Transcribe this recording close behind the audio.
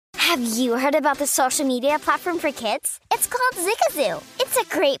Have you heard about the social media platform for kids? It's called Zigazoo. It's a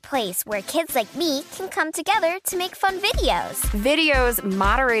great place where kids like me can come together to make fun videos. Videos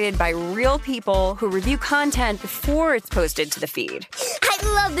moderated by real people who review content before it's posted to the feed. I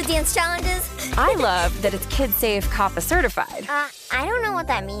love the dance challenges. I love that it's kid-safe, COPPA certified. I don't know what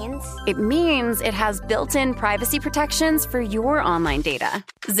that means. It means it has built-in privacy protections for your online data.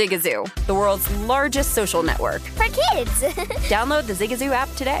 Zigazoo, the world's largest social network. For kids. Download the Zigazoo app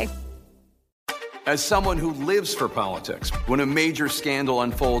today. As someone who lives for politics, when a major scandal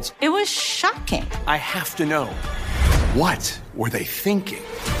unfolds, it was shocking. I have to know, what were they thinking?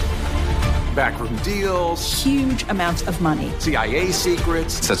 Backroom deals, huge amounts of money, CIA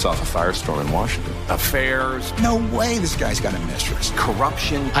secrets, sets off a firestorm in Washington, affairs. No way this guy's got a mistress.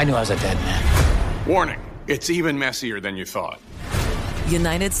 Corruption. I knew I was a dead man. Warning, it's even messier than you thought.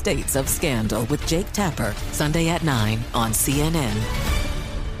 United States of Scandal with Jake Tapper, Sunday at 9 on CNN.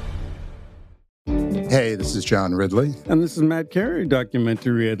 Hey, this is John Ridley. And this is Matt Carey,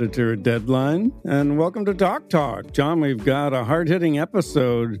 documentary editor at Deadline. And welcome to Doc Talk. John, we've got a hard-hitting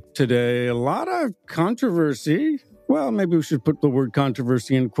episode today. A lot of controversy. Well, maybe we should put the word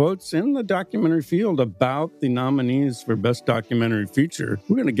controversy in quotes in the documentary field about the nominees for Best Documentary Feature.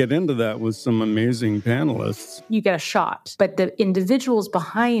 We're going to get into that with some amazing panelists. You get a shot, but the individuals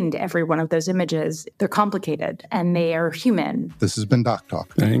behind every one of those images, they're complicated and they are human. This has been Doc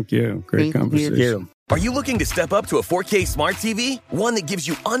Talk. Thank you. Great conversation. You. Are you looking to step up to a 4K smart TV? One that gives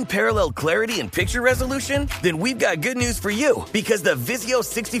you unparalleled clarity and picture resolution? Then we've got good news for you, because the Vizio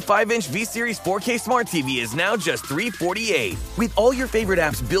 65-inch V-Series 4K smart TV is now just $348. With all your favorite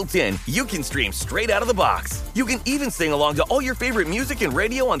apps built in, you can stream straight out of the box. You can even sing along to all your favorite music and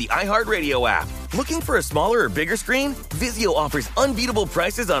radio on the iHeartRadio app. Looking for a smaller or bigger screen? Vizio offers unbeatable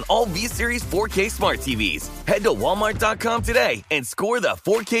prices on all V-Series 4K smart TVs. Head to Walmart.com today and score the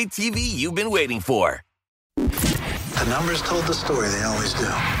 4K TV you've been waiting for. The numbers told the story, they always do.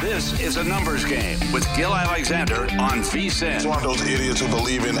 This is A Numbers Game with Gil Alexander on VSiN. It's one of those idiots who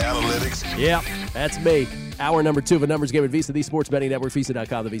believe in analytics. Yeah, that's me. Hour number 2 of A Numbers Game with VSiN, the Sports Betting Network,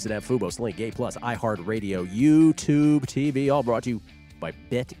 VSiN.com, the VSiN app, Fubo, Sling, Gay Plus, iHeartRadio, YouTube TV, all brought to you by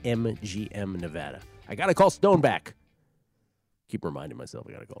BetMGM Nevada. I got to call Stone back. Keep reminding myself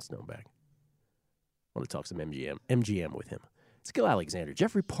I got to call Stone back. I want to talk some MGM with him. It's Gil Alexander.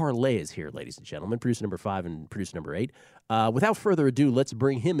 Jeffrey Parlay is here, ladies and gentlemen, producer number 5 and producer number 8. Without further ado, let's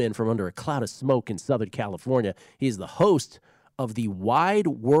bring him in from under a cloud of smoke in Southern California. He is the host of the Wide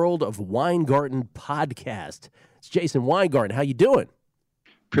World of Weingarten podcast. It's Jason Weingarten. How you doing?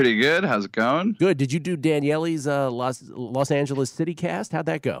 Pretty good. How's it going? Good. Did you do Daniele's Los Angeles City cast? How'd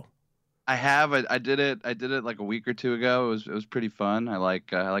that go? I have. I did it. I did it like a week or two ago. It was pretty fun. I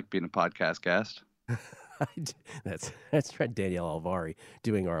like being a podcast guest. That's right, Danielle Alvari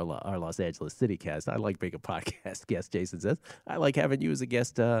doing our Los Angeles City cast. I like being a podcast guest, Jason says. I like having you as a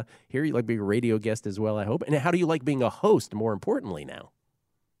guest here. You like being a radio guest as well, I hope. And how do you like being a host, more importantly, now?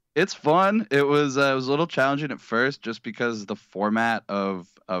 It's fun. It was a little challenging at first just because the format of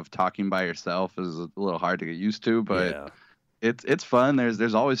talking by yourself is a little hard to get used to, but yeah. It's fun.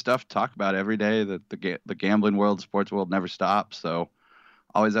 There's always stuff to talk about every day. That the gambling world, the sports world never stops, so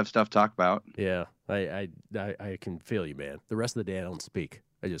always have stuff to talk about. Yeah. I can feel you, man. The rest of the day I don't speak.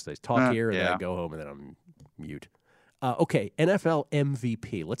 I just talk here and then I go home and then I'm mute. Okay, NFL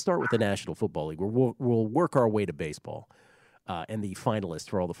MVP. Let's start with the National Football League. We'll work our way to baseball and the finalists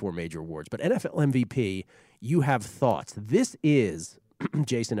for all the 4 major awards. But NFL MVP, you have thoughts. This is,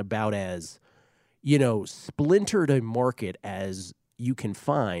 Jason, about as, splintered a market as you can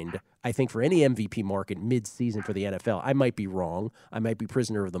find, I think, for any MVP market mid-season for the NFL. I might be wrong. I might be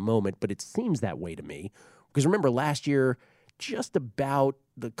prisoner of the moment, but it seems that way to me. Because remember, last year, just about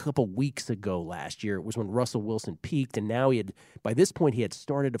the couple weeks ago last year, it was when Russell Wilson peaked, and now by this point, he had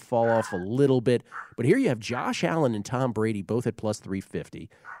started to fall off a little bit. But here you have Josh Allen and Tom Brady both at plus 350.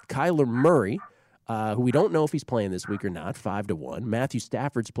 Kyler Murray, who we don't know if he's playing this week or not, 5-1. Matthew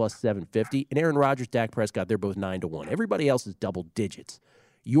Stafford's plus 750. And Aaron Rodgers, Dak Prescott, they're both 9-1. Everybody else is double digits.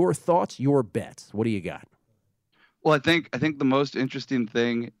 Your thoughts, your bets. What do you got? Well, I think the most interesting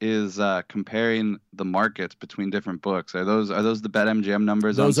thing is comparing the markets between different books. Are those the BetMGM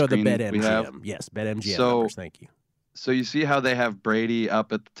numbers? Those on are the screen BetMGM. Yes, BetMGM numbers. Thank you. So you see how they have Brady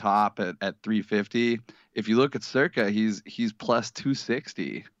up at the top at 350. If you look at Circa, he's plus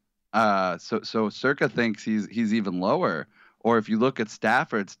 260. So Circa thinks he's even lower. Or if you look at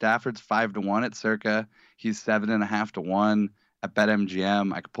Stafford's 5-1 at Circa. He's 7.5 to 1 at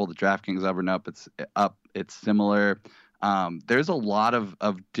BetMGM. I could pull the DraftKings up. It's similar. There's a lot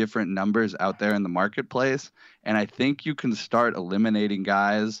of different numbers out there in the marketplace, and I think you can start eliminating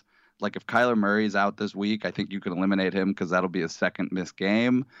guys like if Kyler Murray's out this week, I think you can eliminate him because that'll be his second missed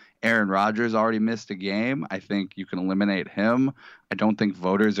game. Aaron Rodgers already missed a game. I think you can eliminate him. I don't think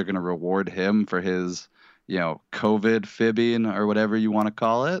voters are going to reward him for his, COVID fibbing or whatever you want to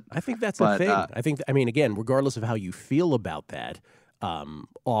call it. I think that's the thing. Again, regardless of how you feel about that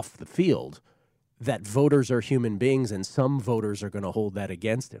off the field, that voters are human beings and some voters are going to hold that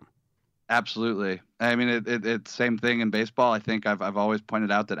against him. Absolutely. I mean, it's same thing in baseball. I think I've always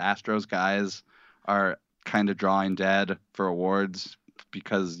pointed out that Astros guys are kind of drawing dead for awards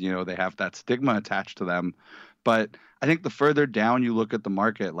because, they have that stigma attached to them. But I think the further down you look at the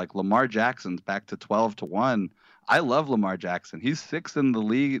market, like Lamar Jackson's back to 12-1. I love Lamar Jackson. He's 6th in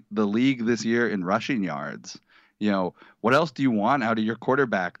the league this year in rushing yards. What else do you want out of your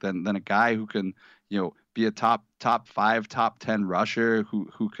quarterback than a guy who can, be a top 5, top 10 rusher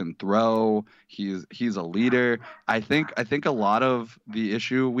who can throw. He's a leader. I think a lot of the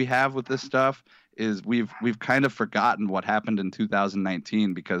issue we have with this stuff is we've kind of forgotten what happened in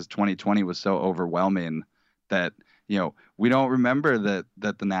 2019 because 2020 was so overwhelming that we don't remember that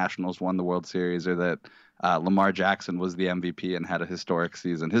the Nationals won the World Series or that Lamar Jackson was the MVP and had a historic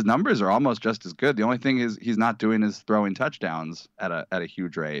season. His numbers are almost just as good. The only thing is he's not doing is throwing touchdowns at a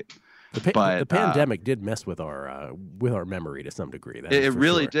huge rate. The pandemic did mess with our memory to some degree. It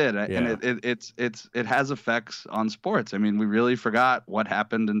really did, and it has effects on sports. I mean, we really forgot what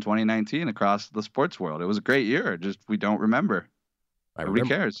happened in 2019 across the sports world. It was a great year, just we don't remember. Nobody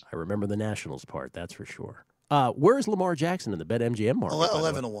cares. I remember the Nationals part, that's for sure. Where is Lamar Jackson in the BetMGM market?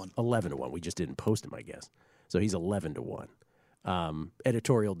 11-1. 11-1. We just didn't post him, I guess. So he's 11-1.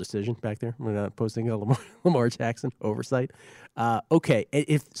 Editorial decision back there. We're not posting a Lamar Jackson oversight. Okay.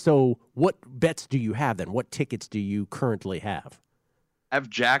 So, what bets do you have then? What tickets do you currently have? I have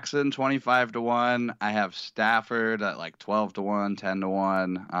Jackson 25-1. I have Stafford at like 12-1,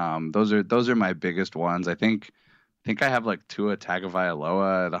 10-1. Those are my biggest ones. I think I have like Tua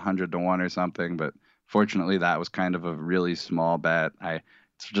Tagovailoa at 100-1 or something, but fortunately that was kind of a really small bet.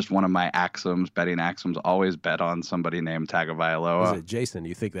 It's just one of my betting axioms, always bet on somebody named Tagovailoa. Jason,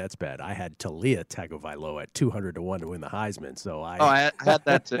 you think that's bad? I had Talia Tagovailoa at 200-1 to win the Heisman, so I had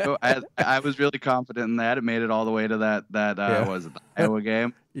that too. I was really confident in that. It made it all the way to that was it the Iowa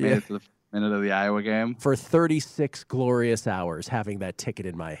game? Made it to the minute of the Iowa game. For 36 glorious hours, having that ticket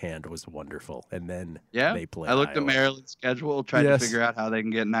in my hand was wonderful. And then they played I looked Iowa. at Maryland's schedule, tried to figure out how they can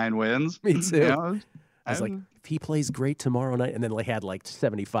get 9 wins. Me too. I was like, if he plays great tomorrow night, and then they had like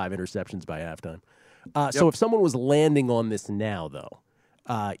 75 interceptions by halftime. So if someone was landing on this now, though,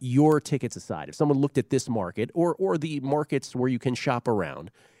 your tickets aside, if someone looked at this market or the markets where you can shop around,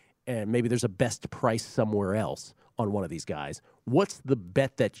 and maybe there's a best price somewhere else on one of these guys, what's the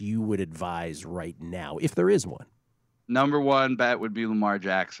bet that you would advise right now, if there is one? Number one bet would be Lamar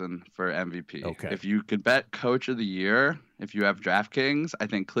Jackson for MVP. Okay. If you could bet Coach of the Year, if you have DraftKings, I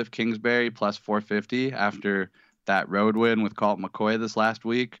think Cliff Kingsbury plus 450 after that road win with Colt McCoy this last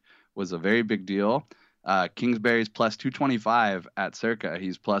week was a very big deal. Kingsbury's plus 225 at Circa.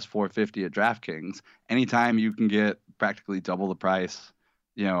 He's plus 450 at DraftKings. Anytime you can get practically double the price,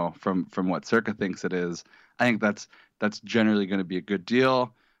 from what Circa thinks it is, I think that's generally going to be a good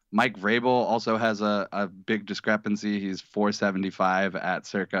deal. Mike Vrabel also has a big discrepancy. He's 475 at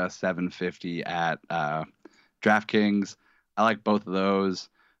Circa, 750 at DraftKings. I like both of those.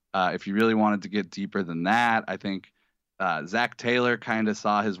 If you really wanted to get deeper than that, I think Zach Taylor kind of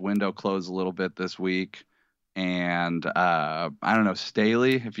saw his window close a little bit this week. And I don't know,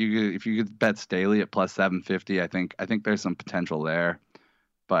 Staley. If you could bet Staley at plus 750, I think there's some potential there.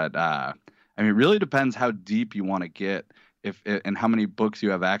 But it really depends how deep you want to get. And how many books you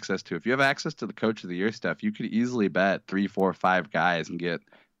have access to. If you have access to the Coach of the Year stuff, you could easily bet 3, 4, 5 guys and get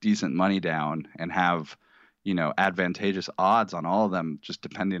decent money down and have, advantageous odds on all of them, just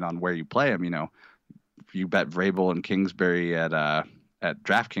depending on where you play them. If you bet Vrabel and Kingsbury at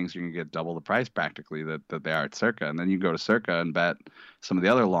DraftKings, you can get double the price practically that they are at Circa. And then you go to Circa and bet some of the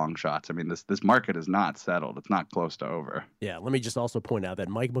other long shots. I mean, this market is not settled. It's not close to over. Yeah, let me just also point out that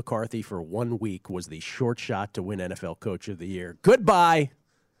Mike McCarthy for 1 week was the short shot to win NFL Coach of the Year. Goodbye.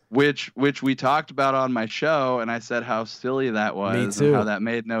 Which we talked about on my show, and I said how silly that was. Me too. And how that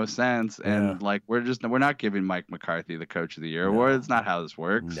made no sense. And we're not giving Mike McCarthy the Coach of the Year award. It's not how this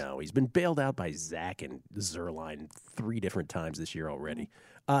works. No, he's been bailed out by Zach and Zerline 3 different times this year already.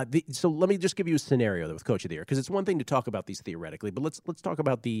 So let me just give you a scenario with Coach of the Year, because it's one thing to talk about these theoretically, but let's talk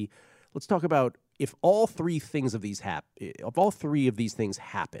about if all 3 things of these things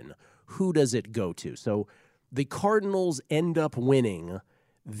happen, who does it go to? So the Cardinals end up winning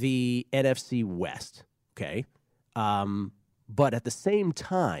the NFC West, okay? But at the same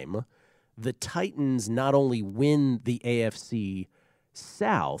time, the Titans not only win the AFC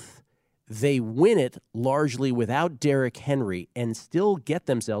South, they win it largely without Derrick Henry and still get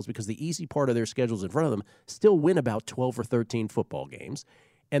themselves, because the easy part of their schedule's in front of them, still win about 12 or 13 football games.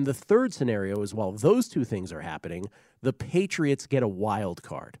 And the third scenario is, while those two things are happening, the Patriots get a wild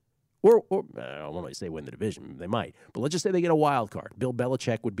card. Or I don't want to say win the division. They might. But let's just say they get a wild card. Bill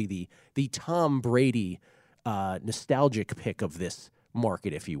Belichick would be the Tom Brady nostalgic pick of this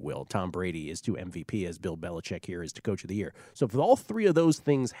market, if you will. Tom Brady is to MVP as Bill Belichick here is to Coach of the Year. So if all three of those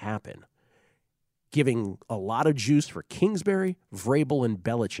things happen, giving a lot of juice for Kingsbury, Vrabel, and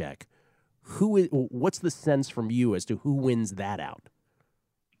Belichick, what's the sense from you as to who wins that out?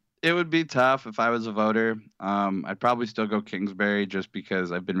 It would be tough if I was a voter. I'd probably still go Kingsbury just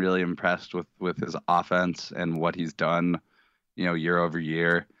because I've been really impressed with his offense and what he's done, year over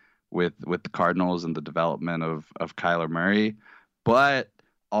year with the Cardinals and the development of Kyler Murray. But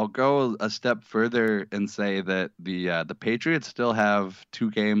I'll go a step further and say that the Patriots still have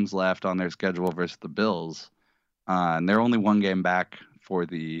 2 games left on their schedule versus the Bills, and they're only 1 game back for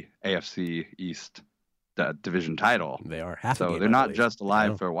the AFC East division title. They are half so a game, they're not just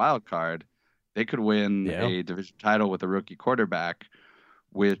alive for a wild card. They could win a division title with a rookie quarterback,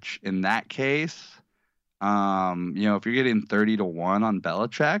 which in that case, if you're getting 30-1 on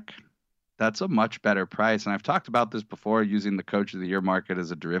Belichick, that's a much better price. And I've talked about this before, using the Coach of the Year market as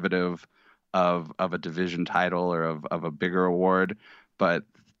a derivative of a division title or of a bigger award. But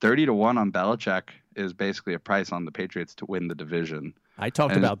 30-1 on Belichick is basically a price on the Patriots to win the division. I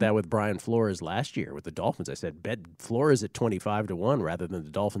talked about that with Brian Flores last year with the Dolphins. I said, bet Flores at 25-1 rather than the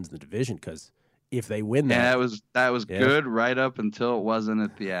Dolphins in the division, because if they win that. Yeah, that was good right up until it wasn't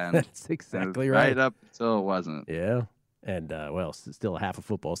at the end. That's exactly right. Right up until it wasn't. Yeah. And, still half a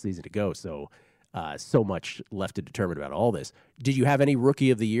football season to go. So much left to determine about all this. Did you have any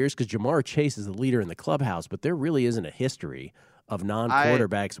Rookie of the Years? Because Jamar Chase is the leader in the clubhouse, but there really isn't a history of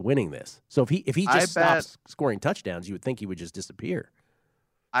non-quarterbacks winning this. So if he just stops scoring touchdowns, you would think he would just disappear.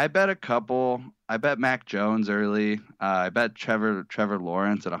 I bet a couple. I bet Mac Jones early. I bet Trevor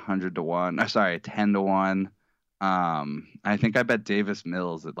Lawrence at 100-1. Sorry, 10-1. I think I bet Davis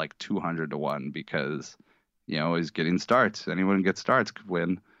Mills at like 200-1 because he's getting starts. Anyone who gets starts could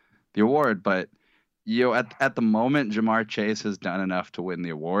win the award. But at the moment, Jamar Chase has done enough to win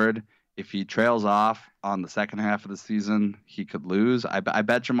the award. If he trails off on the second half of the season, he could lose. I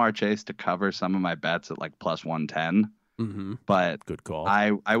bet Jamar Chase to cover some of my bets at like plus 110. Mm-hmm. But good call.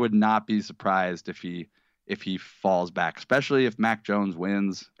 I would not be surprised if he falls back, especially if Mac Jones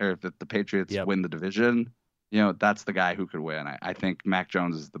wins or if the Patriots win the division. That's the guy who could win. I think Mac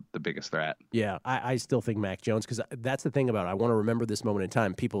Jones is the biggest threat. Yeah, I still think Mac Jones, because that's the thing about it. I want to remember this moment in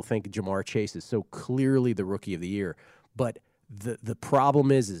time. People think Jamar Chase is so clearly the Rookie of the Year, but the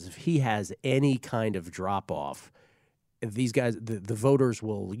problem is if he has any kind of drop off, these guys, the voters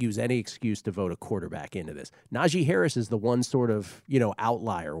will use any excuse to vote a quarterback into this. Najee Harris is the one sort of,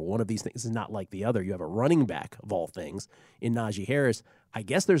 outlier. One of these things is not like the other. You have a running back, of all things, in Najee Harris. I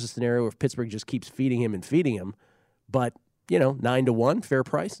guess there's a scenario where Pittsburgh just keeps feeding him, but, 9-1, fair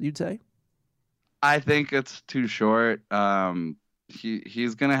price, you'd say? I think it's too short.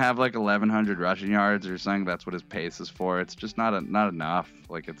 He's going to have like 1,100 rushing yards or something. That's what his pace is for. It's just not enough.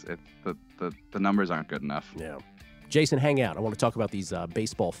 Like the numbers aren't good enough. Yeah. Jason, hang out. I want to talk about these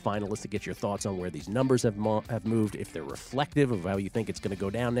baseball finalists to get your thoughts on where these numbers have moved, if they're reflective of how you think it's going to go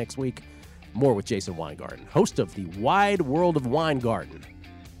down next week. More with Jason Weingarten, host of the Wide World of Weingarten,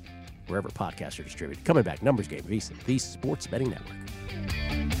 wherever podcasts are distributed. Coming back, Numbers Game, VSiN, the Sports Betting Network.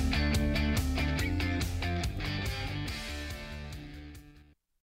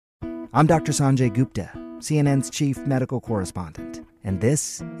 I'm Dr. Sanjay Gupta, CNN's chief medical correspondent, and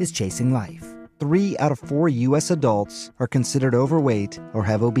this is Chasing Life. 3 out of 4 U.S. adults are considered overweight or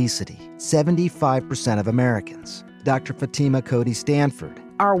have obesity. 75% of Americans. Dr. Fatima Cody Stanford.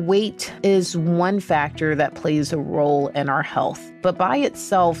 Our weight is one factor that plays a role in our health, but by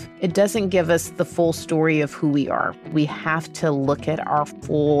itself, it doesn't give us the full story of who we are. We have to look at our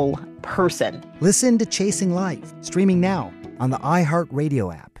full person. Listen to Chasing Life, streaming now on the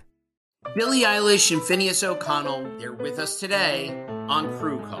iHeartRadio app. Billie Eilish and Phineas O'Connell, they're with us today on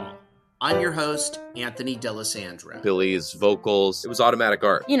Crew Call. I'm your host, Anthony D'Alessandro. Billie's vocals, it was automatic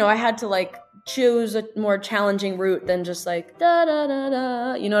art. I had to choose a more challenging route than just da da da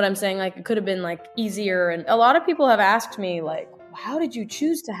da. You know what I'm saying? It could have been easier. And a lot of people have asked me how did you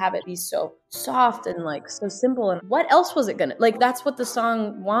choose to have it be so soft and so simple? And what else was it gonna that's what the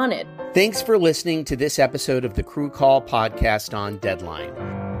song wanted. Thanks for listening to this episode of the Crew Call podcast on Deadline.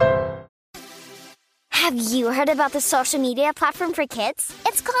 Have you heard about the social media platform for kids?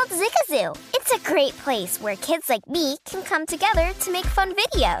 It's called Zigazoo. It's a great place where kids like me can come together to make fun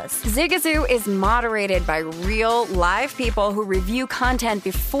videos. Zigazoo is moderated by real, live people who review content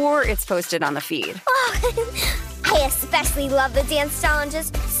before it's posted on the feed. Oh, I especially love the dance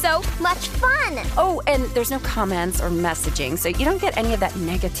challenges. So much fun. Oh, and there's no comments or messaging, so you don't get any of that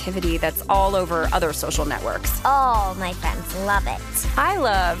negativity that's all over other social networks. Oh, my friends love it. I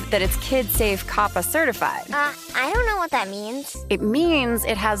love that it's kid-safe COPPA certified. I don't know what that means. It means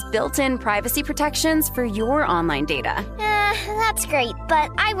it has built-in privacy protections for your online data. That's great,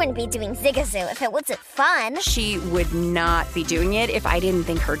 but I wouldn't be doing Zigazoo if it wasn't fun. She would not be doing it if I didn't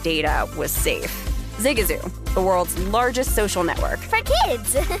think her data was safe. Zigazoo, the world's largest social network. For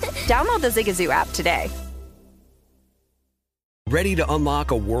kids. Download the Zigazoo app today. Ready to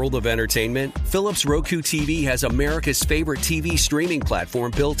unlock a world of entertainment? Philips Roku TV has America's favorite TV streaming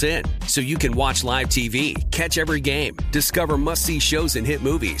platform built in, so you can watch live TV, catch every game, discover must-see shows and hit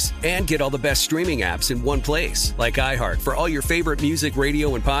movies, and get all the best streaming apps in one place, like iHeart for all your favorite music,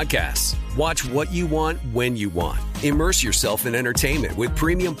 radio, and podcasts. Watch what you want, when you want. Immerse yourself in entertainment with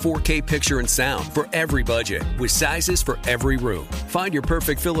premium 4K picture and sound for every budget, with sizes for every room. Find your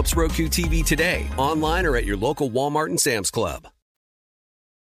perfect Philips Roku TV today, online or at your local Walmart and Sam's Club.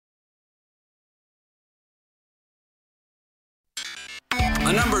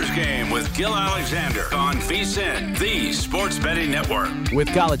 A Numbers Game with Gil Alexander on VSiN, the sports betting network. With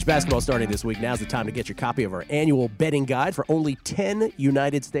college basketball starting this week, now's the time to get your copy of our annual betting guide for only 10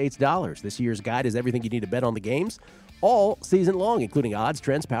 United States dollars. This year's guide is everything you need to bet on the games all season long, including odds,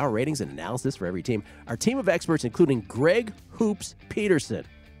 trends, power ratings, and analysis for every team. Our team of experts, including Greg Hoops Peterson.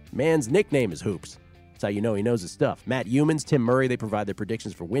 Man's nickname is Hoops. That's how you know he knows his stuff. Matt Humans, Tim Murray, they provide their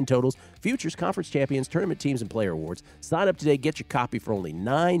predictions for win totals, futures, conference champions, tournament teams, and player awards. Sign up today. Get your copy for only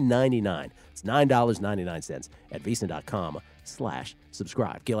 $9.99. It's $9.99 at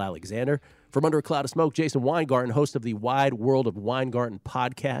VSiN.com/subscribe. Gil Alexander. From Under a Cloud of Smoke, Jason Weingarten, host of the Wide World of Weingarten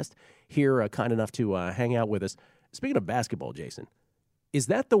podcast, here kind enough to hang out with us. Speaking of basketball, Jason, is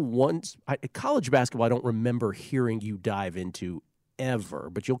that the one college basketball I don't remember hearing you dive into ever,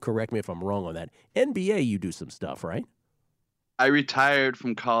 but you'll correct me if I'm wrong on that. NBA, you do some stuff, right? I retired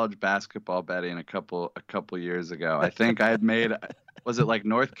from college basketball betting a couple years ago. I think I had made, was it like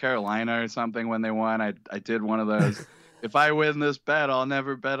North Carolina or something when they won? I did one of those. If I win this bet, I'll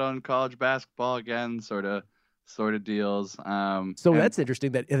never bet on college basketball again. Sort of deals. So that's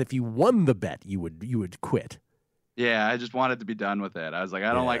interesting. That if you won the bet, you would quit. Yeah, I just wanted to be done with it. I was like,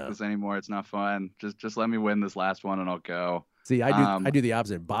 I don't like this anymore. It's not fun. Just let me win this last one and I'll go. See, I do the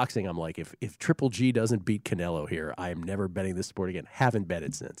opposite. In boxing, I'm like, if Triple G doesn't beat Canelo here, I am never betting this sport again. Haven't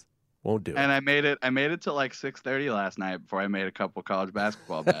betted since. Won't do it. And I made it to like 6:30 last night before I made a couple college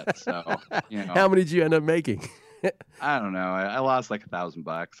basketball bets. So, How many did you end up making? I don't know. I lost like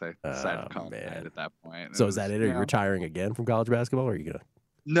 $1,000. I decided to call it at that point. So is that it? Are you retiring again from college basketball, or are you gonna?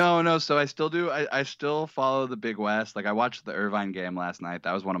 No. So I still do. I still follow the Big West. Like I watched the Irvine game last night.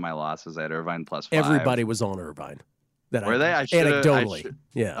 That was one of my losses. I had Irvine +5. Everybody was on Irvine. Were they? Anecdotally.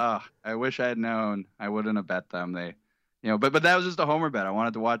 Yeah. I wish I had known. I wouldn't have bet them. They, but that was just a homer bet. I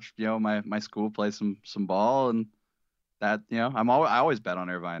wanted to watch, my school play some ball, and that, I always bet on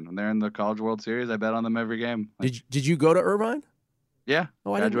Irvine. When they're in the College World Series, I bet on them every game. Did you go to Irvine? Yeah.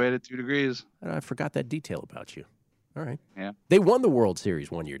 Oh, graduated 2 degrees. I forgot that detail about you. All right. Yeah. They won the World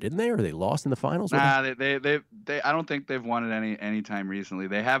Series one year, didn't they? Or they lost in the finals? Nah, they I don't think they've won it any time recently.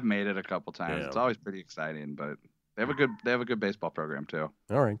 They have made it a couple times. Yeah. It's always pretty exciting, but they have a good baseball program too.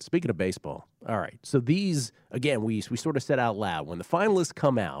 All right. Speaking of baseball, all right. So these, again, we sort of said out loud, when the finalists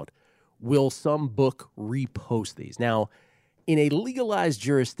come out, will some book repost these? Now, in a legalized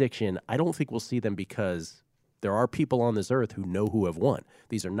jurisdiction, I don't think we'll see them because there are people on this earth who know who have won.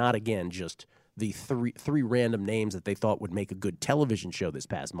 These are not, again, just the three random names that they thought would make a good television show this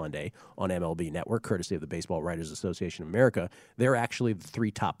past Monday on MLB Network, courtesy of the Baseball Writers Association of America. They're actually the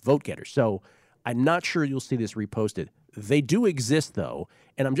 3 top vote getters. So I'm not sure you'll see this reposted. They do exist, though,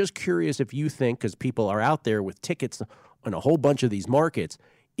 and I'm just curious if you think, because people are out there with tickets on a whole bunch of these markets,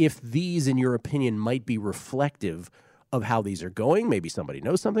 if these, in your opinion, might be reflective of how these are going. Maybe somebody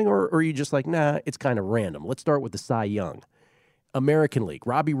knows something, or are you just like, nah, it's kind of random. Let's start with the Cy Young. American League.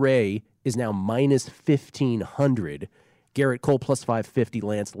 Robbie Ray is now minus 1,500. Garrett Cole plus 550.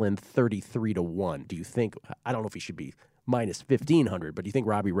 Lance Lynn 33-1. Do you think, I don't know if he should be minus 1,500, but do you think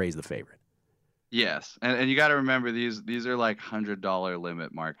Robbie Ray is the favorite? Yes, and you got to remember these are like $100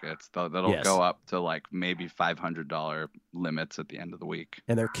 limit markets that'll go up to like maybe $500 limits at the end of the week.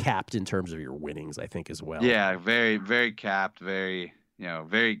 And they're capped in terms of your winnings, I think, as well. Yeah, very very capped, very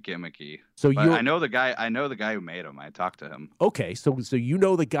very gimmicky. So but I know the guy who made them. I talked to him. Okay, so you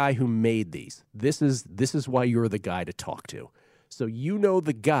know the guy who made these. This is why you're the guy to talk to. So you know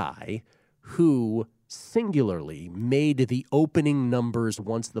the guy who singularly made the opening numbers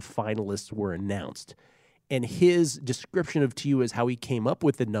once the finalists were announced. And his description to you as how he came up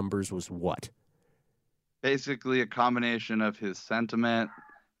with the numbers was what? Basically a combination of his sentiment,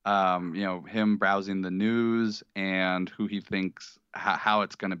 him browsing the news, and who he thinks how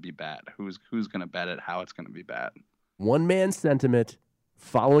it's going to be bad. Who's going to bet it, how it's going to be bad. One man's sentiment,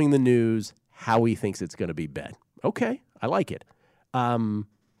 following the news, how he thinks it's going to be bet. Okay, I like it.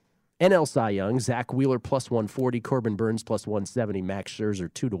 NL Cy Young, Zach Wheeler plus 140, Corbin Burnes plus 170, Max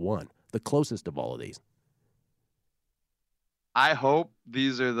Scherzer 2-1. The closest of all of these. I hope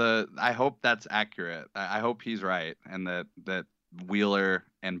I hope that's accurate. I hope he's right, and that Wheeler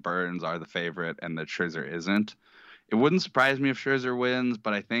and Burnes are the favorite and that Scherzer isn't. It wouldn't surprise me if Scherzer wins,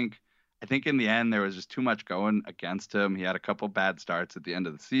 but I think in the end there was just too much going against him. He had a couple bad starts at the end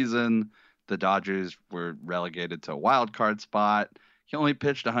of the season. The Dodgers were relegated to a wild card spot. He only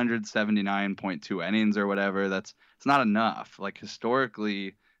pitched 179.2 innings or whatever. It's not enough. Like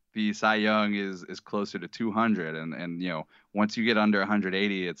historically, the Cy Young is closer to 200, and once you get under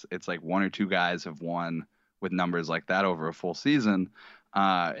 180, it's like one or two guys have won with numbers like that over a full season.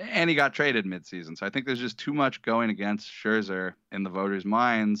 And he got traded midseason, so I think there's just too much going against Scherzer in the voters'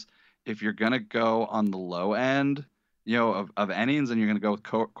 minds. If you're gonna go on the low end, of innings, and you're gonna go with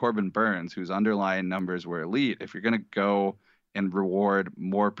Corbin Burnes, whose underlying numbers were elite. If you're gonna go and reward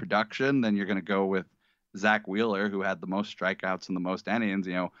more production, then you're gonna go with Zach Wheeler, who had the most strikeouts and the most innings,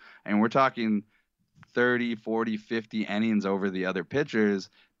 and we're talking 30, 40, 50 innings over the other pitchers.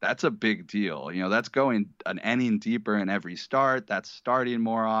 That's a big deal. That's going an inning deeper in every start. That's starting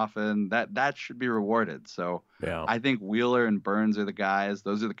more often. That should be rewarded. So yeah. I think Wheeler and Burnes are the guys.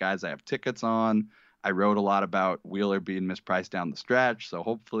 Those are the guys I have tickets on. I wrote a lot about Wheeler being mispriced down the stretch, so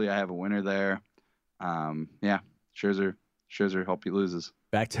hopefully I have a winner there. Scherzer, hope he loses.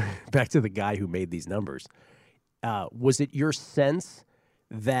 Back to the guy who made these numbers. Was it your sense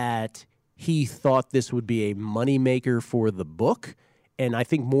that he thought this would be a moneymaker for the book? And I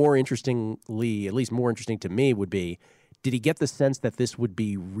think more interestingly, at least more interesting to me, would be, did he get the sense that this would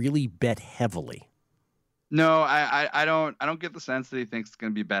be really bet heavily? No, I don't get the sense that he thinks it's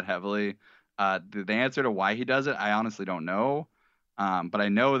going to be bet heavily. The answer to why he does it, I honestly don't know. But I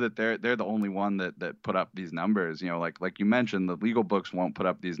know that they're the only one that put up these numbers. Like you mentioned, the legal books won't put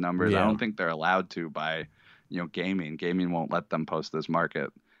up these numbers. Yeah. I don't think they're allowed to by, gaming. Gaming won't let them post this market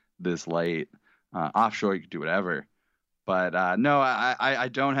this late. Offshore, you could do whatever. But no, I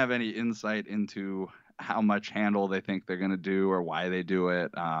don't have any insight into how much handle they think they're going to do or why they do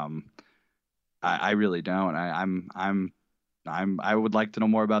it. I really don't. I would like to know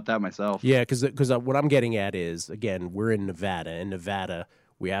more about that myself. Yeah, because what I'm getting at is, again, we're in Nevada. In Nevada,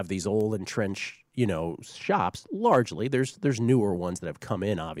 we have these old entrenched, shops. Largely, there's newer ones that have come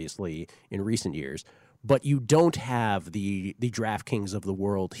in, obviously, in recent years. But you don't have the DraftKings of the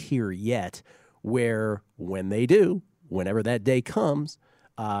world here yet, where when they do, whenever that day comes,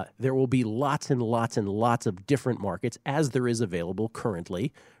 there will be lots and lots and lots of different markets, as there is available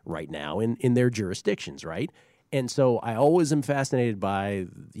currently right now in their jurisdictions, right? And so I always am fascinated by,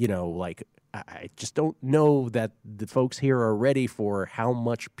 I just don't know that the folks here are ready for how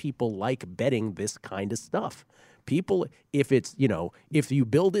much people like betting this kind of stuff. People, if it's, if you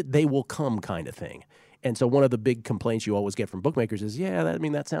build it, they will come kind of thing. And so one of the big complaints you always get from bookmakers is,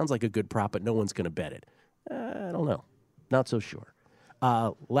 that sounds like a good prop, but no one's going to bet it. I don't know. Not so sure.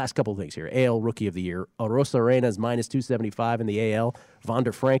 Last couple of things here. AL Rookie of the Year. Arozarena is minus 275 in the AL.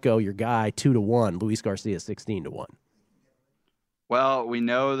 Wander Franco, your guy, 2-1. Luis Garcia, 16-1. Well, we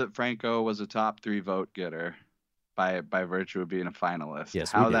know that Franco was a top 3 vote getter by virtue of being a finalist.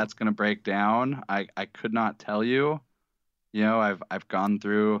 Yes, how that's going to break down, I could not tell you. I've gone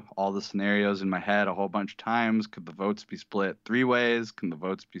through all the scenarios in my head a whole bunch of times. Could the votes be split 3 ways? Can the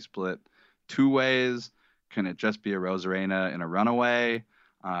votes be split 2 ways? Can it just be Arozarena in a runaway?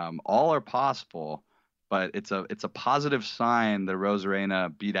 All are possible, but it's a positive sign that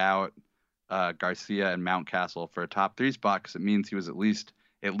Arozarena beat out Garcia and Mountcastle for a top 3 spot, because it means he was at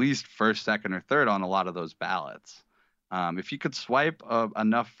least first, second, or third on a lot of those ballots. If he could swipe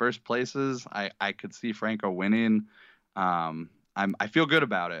enough first places, I could see Franco winning. I feel good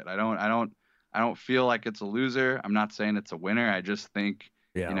about it. I don't feel like it's a loser. I'm not saying it's a winner. I just think,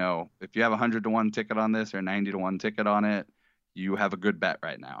 if you have a 100-1 ticket on this or a 90-1 ticket on it, you have a good bet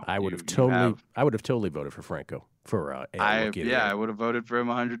right now. I would have totally voted for Franco for AL Rookie of the Year. I would have voted for him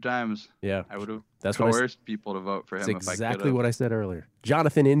 100 times. Yeah, I would have That's coerced people to vote for him. That's if I exactly could've. what I said earlier.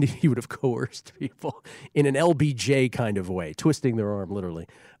 Jonathan Indy, he would have coerced people in an LBJ kind of way, twisting their arm literally.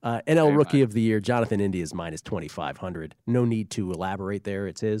 NL Rookie of the Year, Jonathan Indy is minus 2,500. No need to elaborate there.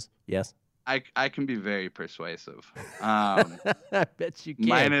 It's his. Yes. I can be very persuasive. I bet you can.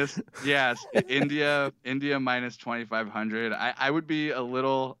 India minus 2,500. I would be a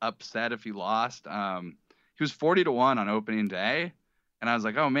little upset if he lost. He was 40-1 on opening day, and I was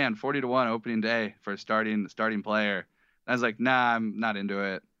like, oh man, 40-1 opening day for a starting player. And I was like, nah, I'm not into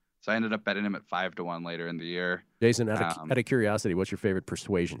it. So I ended up betting him at 5-1 later in the year. Jason, out of curiosity, what's your favorite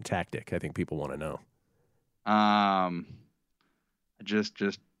persuasion tactic? I think people want to know.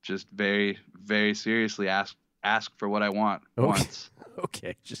 Just very, very seriously ask for what I want once.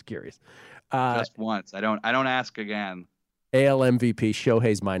 Okay, just curious. Just once. I don't ask again. AL MVP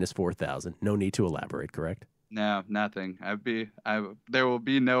Shohei's minus 4,000. No need to elaborate, correct? No, nothing. There will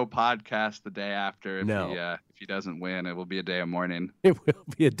be no podcast the day after if he doesn't win. It will be a day of mourning. It will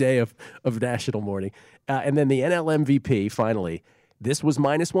be a day of national mourning. And then the NL MVP, finally. This was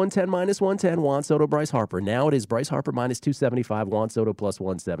minus 110, Juan Soto, Bryce Harper. Now it is Bryce Harper minus 275, Juan Soto plus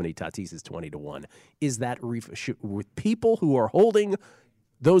 170, Tatis is 20-1. Is that with people who are holding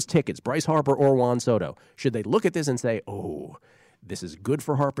those tickets, Bryce Harper or Juan Soto, should they look at this and say, oh, this is good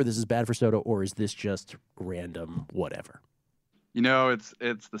for Harper, this is bad for Soto, or is this just random whatever? You know, it's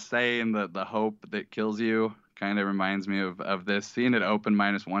the saying that the hope that kills you kind of reminds me of this. Seeing it open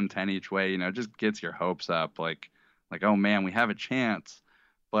minus 110 each way, just gets your hopes up. Like, oh man, we have a chance.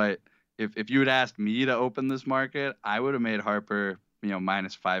 But if you had asked me to open this market, I would have made Harper,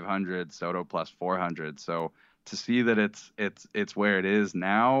 minus 500, Soto plus 400. So to see that it's where it is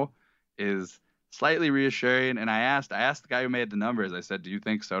now is slightly reassuring. And I asked the guy who made the numbers, I said, do you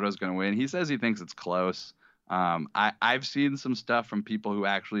think Soto's going to win? He says he thinks it's close. I've seen some stuff from people who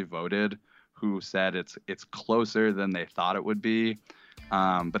actually voted who said it's closer than they thought it would be.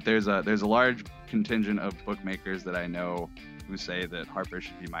 But there's a large contingent of bookmakers that I know who say that Harper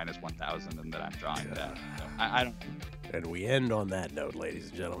should be minus 1,000 and that I'm drawing that. So I don't. And we end on that note, ladies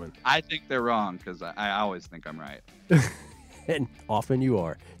and gentlemen. I think they're wrong because I always think I'm right. And often you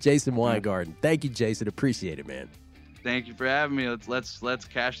are. Jason Weingarten. Thank you, Jason. Appreciate it, man. Thank you for having me. Let's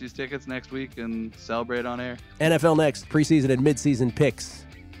cash these tickets next week and celebrate on air. NFL next. Preseason and midseason picks.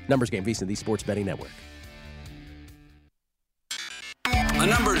 Numbers Game, VSiN, the Sports Betting Network. The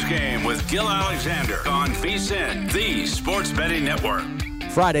Numbers Game with Gil Alexander on VSiN, the Sports Betting Network.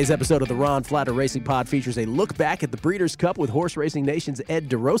 Friday's episode of the Ron Flatter Racing Pod features a look back at the Breeders' Cup with Horse Racing Nation's Ed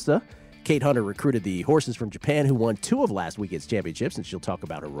DeRosa. Kate Hunter recruited the horses from Japan who won 2 of last weekend's championships, and she'll talk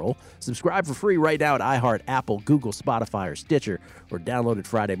about her role. Subscribe for free right now at iHeart, Apple, Google, Spotify, or Stitcher, or download it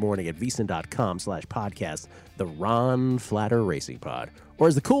Friday morning at vsin.com/podcast, the Ron Flatter Racing Pod. Or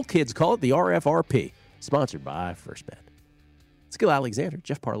as the cool kids call it, the RFRP, sponsored by First Bet. It's Gil Alexander.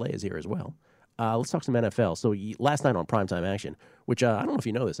 Jeff Parlay is here as well. Let's talk some NFL. So last night on Primetime Action, which I don't know if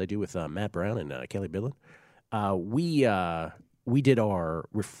you know this, I do with Matt Brown and Kelly Bidlin. We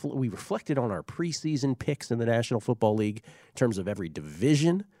reflected on our preseason picks in the National Football League in terms of every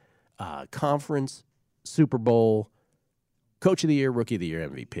division, conference, Super Bowl, Coach of the Year, Rookie of the Year,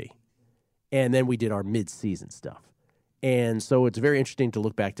 MVP. And then we did our midseason stuff. And so it's very interesting to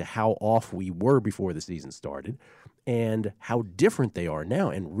look back to how off we were before the season started and how different they are now.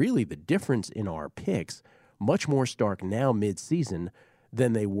 And really the difference in our picks, much more stark now midseason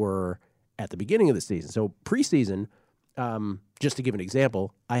than they were at the beginning of the season. So preseason, just to give an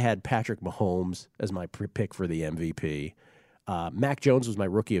example, I had Patrick Mahomes as my pick for the MVP. Mac Jones was my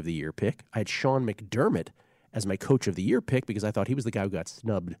Rookie of the Year pick. I had Sean McDermott as my Coach of the Year pick because I thought he was the guy who got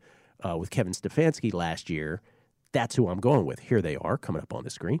snubbed with Kevin Stefanski last year. That's who I'm going with. Here they are coming up on the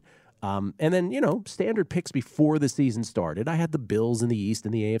screen. And then, standard picks before the season started. I had the Bills in the East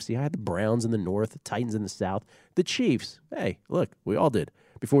and the AFC. I had the Browns in the North, the Titans in the South, the Chiefs. Hey, look, we all did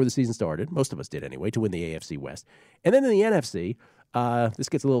before the season started. Most of us did anyway, to win the AFC West. And then in the NFC, this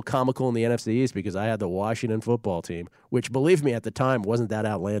gets a little comical in the NFC East because I had the Washington football team, which, believe me, at the time wasn't that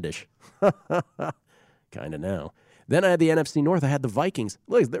outlandish. Kind of now. Then I had the NFC North. I had the Vikings.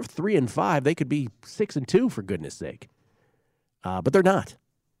 Look, they're 3-5. They could be 6-2 for goodness sake. But they're not.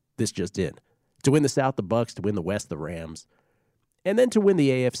 This just did. To win the South, the Bucs. To win the West, the Rams. And then to win the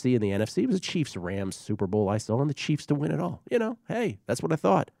AFC and the NFC, it was a Chiefs-Rams Super Bowl I saw, and the Chiefs to win it all. Hey, that's what I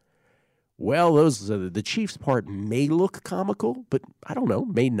thought. Well, the Chiefs part may look comical, but I don't know,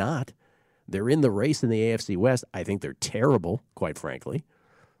 may not. They're in the race in the AFC West. I think they're terrible, quite frankly.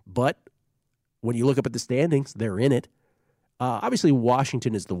 But when you look up at the standings, they're in it. Obviously,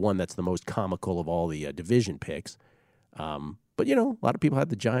 Washington is the one that's the most comical of all the division picks. But, a lot of people had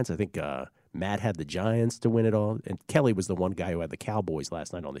the Giants. I think Matt had the Giants to win it all. And Kelly was the one guy who had the Cowboys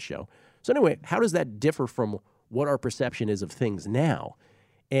last night on the show. So anyway, how does that differ from what our perception is of things now?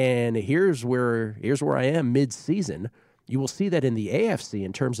 And here's where I am mid-season. You will see that in the AFC,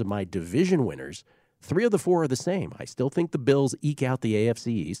 in terms of my division winners, 3 of the 4 are the same. I still think the Bills eke out the AFC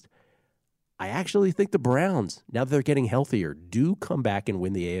East. I actually think the Browns, now that they're getting healthier, do come back and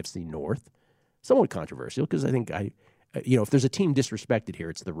win the AFC North. Somewhat controversial, because I think if there's a team disrespected here,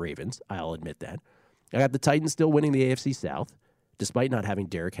 it's the Ravens. I'll admit that. I got the Titans still winning the AFC South, despite not having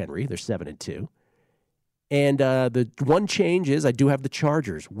Derrick Henry. They're 7-2. And the one change is I do have the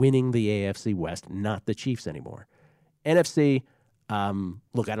Chargers winning the AFC West, not the Chiefs anymore. NFC,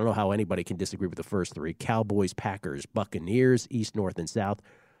 look, I don't know how anybody can disagree with the first 3. Cowboys, Packers, Buccaneers, East, North, and South.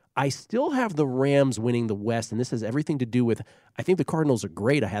 I still have the Rams winning the West, and this has everything to do with, I think the Cardinals are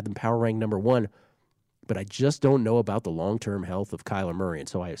great. I had them power ranked number 1, but I just don't know about the long-term health of Kyler Murray, and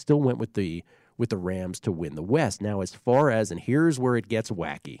so I still went with the Rams to win the West. Now, as far as, and here's where it gets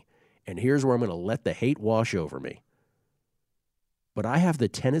wacky, and here's where I'm going to let the hate wash over me, but I have the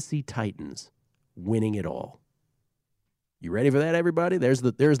Tennessee Titans winning it all. You ready for that, everybody? There's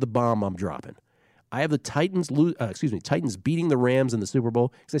the bomb I'm dropping. I have the Titans beating the Rams in the Super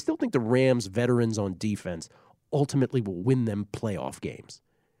Bowl, because I still think the Rams' veterans on defense ultimately will win them playoff games.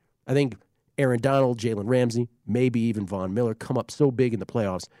 I think Aaron Donald, Jalen Ramsey, maybe even Von Miller come up so big in the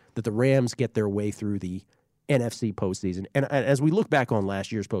playoffs that the Rams get their way through the NFC postseason. And as we look back on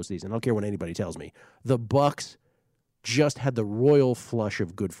last year's postseason, I don't care what anybody tells me, the Bucs just had the royal flush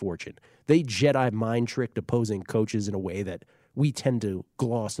of good fortune. They Jedi mind-tricked opposing coaches in a way that we tend to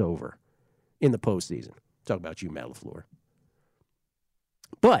gloss over in the postseason. Talk about you, Matt LaFleur.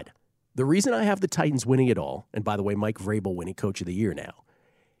 But the reason I have the Titans winning it all, and by the way, Mike Vrabel winning Coach of the Year now,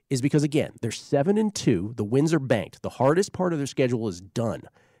 is because, again, they're 7-2. The wins are banked. The hardest part of their schedule is done.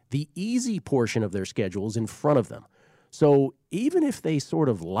 The easy portion of their schedule is in front of them. So even if they sort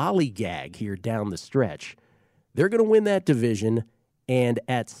of lollygag here down the stretch, they're going to win that division, and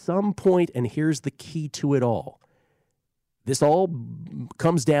at some point, and here's the key to it all, this all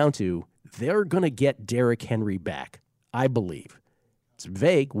comes down to they're going to get Derrick Henry back, I believe. It's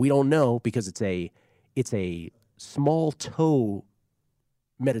vague. We don't know, because it's a small toe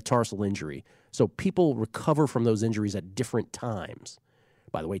metatarsal injury. So people recover from those injuries at different times.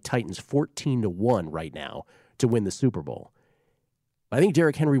 By the way, Titans 14-1 right now to win the Super Bowl. I think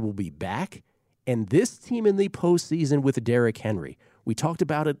Derrick Henry will be back, and this team in the postseason with Derrick Henry, we talked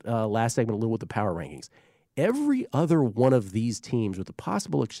about it last segment a little with the power rankings. Every other one of these teams, with the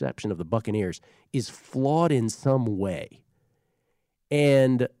possible exception of the Buccaneers, is flawed in some way.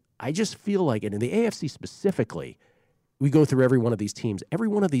 And I just feel like, and in the AFC specifically, we go through every one of these teams. Every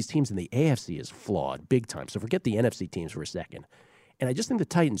one of these teams in the AFC is flawed big time. So forget the NFC teams for a second. And I just think the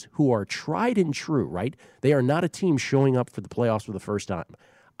Titans, who are tried and true, right? They are not a team showing up for the playoffs for the first time.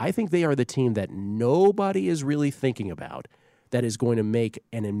 I think they are the team that nobody is really thinking about that is going to make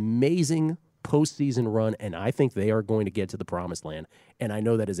an amazing postseason run, and I think they are going to get to the promised land. And I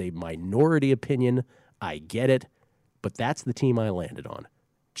know that is a minority opinion. I get it, but that's the team I landed on.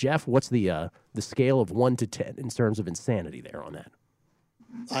 Jeff, what's the scale of 1 to 10 in terms of insanity there on that?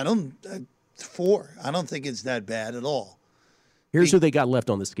 4. I don't think it's that bad at all. Here's who they got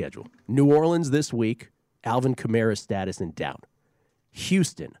left on the schedule. New Orleans this week, Alvin Kamara's status in doubt.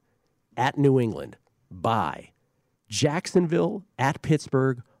 Houston, at New England, bye. Jacksonville, at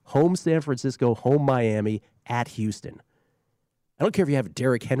Pittsburgh, home San Francisco, home Miami, at Houston. I don't care if you have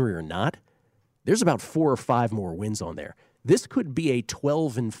Derrick Henry or not. There's about 4 or 5 more wins on there. This could be a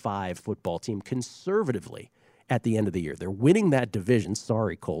 12-5 football team conservatively at the end of the year. They're winning that division.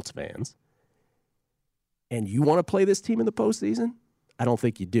 Sorry, Colts fans. And you want to play this team in the postseason? I don't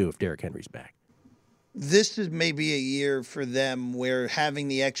think you do if Derrick Henry's back. This is maybe a year for them where having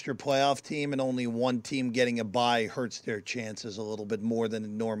the extra playoff team and only one team getting a bye hurts their chances a little bit more than it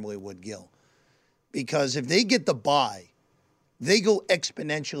normally would, Gil. Because if they get the bye, they go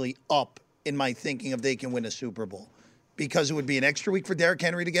exponentially up in my thinking of they can win a Super Bowl. Because it would be an extra week for Derrick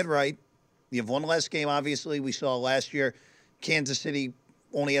Henry to get right. You have one less game, obviously. We saw last year Kansas City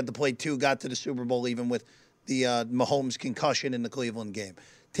only had to play 2, got to the Super Bowl even with the Mahomes concussion in the Cleveland game.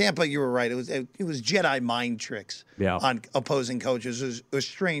 Tampa, you were right. It was Jedi mind tricks on opposing coaches. It was a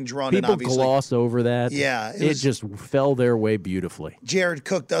strange run. People and obviously gloss over that. Yeah. It just fell their way beautifully. Jared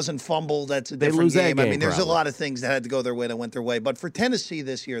Cook doesn't fumble. That's a different game. I mean, there's a lot of things that had to go their way that went their way. But for Tennessee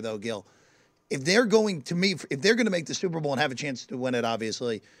this year, though, Gil, if they're going to make the Super Bowl and have a chance to win it,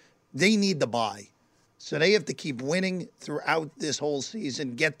 obviously, they need the bye. So they have to keep winning throughout this whole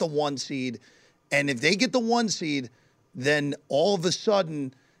season, get the 1 seed. And if they get the 1 seed, then all of a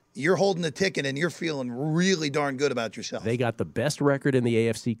sudden you're holding the ticket and you're feeling really darn good about yourself. They got the best record in the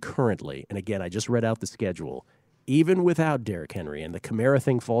AFC currently. And again, I just read out the schedule. Even without Derrick Henry, and the Kamara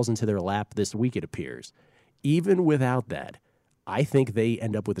thing falls into their lap this week, it appears. Even without that, I think they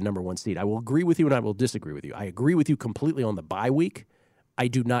end up with the number 1 seed. I will agree with you and I will disagree with you. I agree with you completely on the bye week. I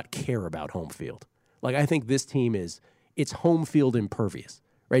do not care about home field. Like, I think this team it's home field impervious,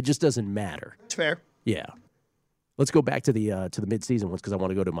 right? It just doesn't matter. It's fair. Yeah. Let's go back to the midseason ones because I want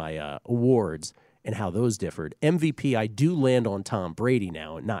to go to my awards and how those differed. MVP, I do land on Tom Brady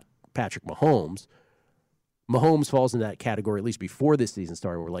now, and not Patrick Mahomes. Mahomes falls in that category, at least before this season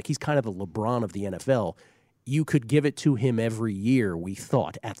started, where, like, he's kind of the LeBron of the NFL. You could give it to him every year, we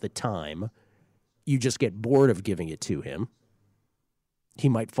thought, at the time. You just get bored of giving it to him. He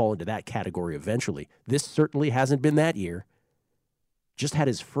might fall into that category eventually. This certainly hasn't been that year. Just had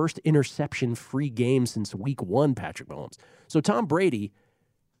his first interception-free game since week 1, Patrick Mahomes. So Tom Brady,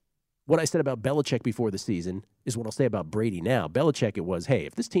 what I said about Belichick before the season is what I'll say about Brady now. Belichick, it was, hey,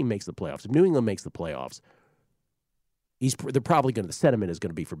 if this team makes the playoffs, if New England makes the playoffs, they're probably the sentiment is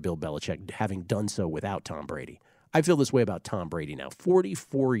going to be for Bill Belichick, having done so without Tom Brady. I feel this way about Tom Brady now,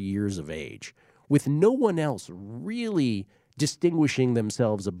 44 years of age, with no one else really distinguishing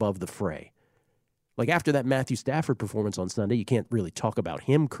themselves above the fray. Like, after that Matthew Stafford performance on Sunday, you can't really talk about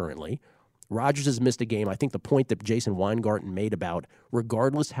him currently. Rodgers has missed a game. I think the point that Jason Weingarten made about,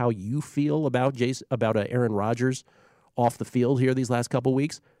 regardless how you feel about Aaron Rodgers off the field here these last couple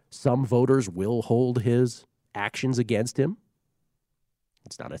weeks, some voters will hold his actions against him.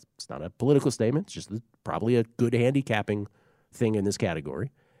 It's not a political statement. It's just probably a good handicapping thing in this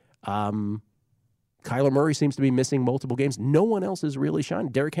category. Kyler Murray seems to be missing multiple games. No one else is really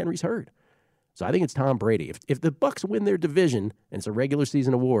shining. Derrick Henry's hurt. So I think it's Tom Brady. If the Bucs win their division and it's a regular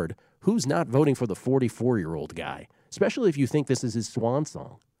season award, who's not voting for the 44-year-old guy? Especially if you think this is his swan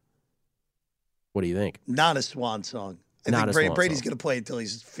song. What do you think? Not a swan song. I think Brady's going to play until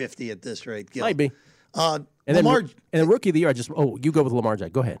he's 50 at this rate. Gil. Might be. And Lamar, then Rookie of the Year, you go with Lamar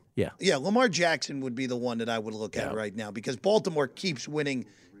Jackson. Go ahead. Yeah. Yeah, Lamar Jackson would be the one that I would look at right now because Baltimore keeps winning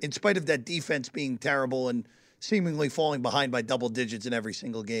in spite of that defense being terrible and seemingly falling behind by double digits in every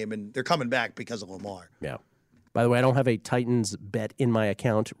single game, and they're coming back because of Lamar. Yeah. By the way, I don't have a Titans bet in my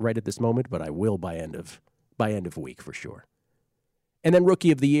account right at this moment, but I will by end of week for sure. And then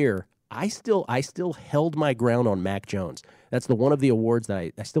Rookie of the Year, I still held my ground on Mac Jones. That's the one of the awards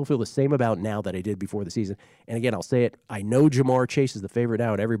that I still feel the same about now that I did before the season. And again, I'll say it, I know Jamar Chase is the favorite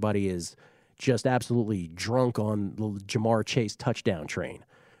now, and everybody is just absolutely drunk on the Jamar Chase touchdown train.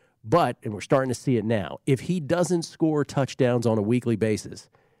 But, and we're starting to see it now, if he doesn't score touchdowns on a weekly basis,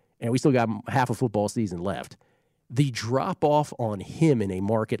 and we still got half a football season left, the drop-off on him in a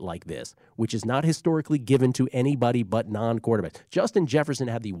market like this, which is not historically given to anybody but non-quarterbacks. Justin Jefferson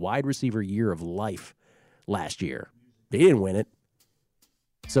had the wide receiver year of life last year. They didn't win it.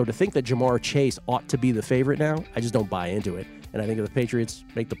 So to think that Jamar Chase ought to be the favorite now, I just don't buy into it. And I think if the Patriots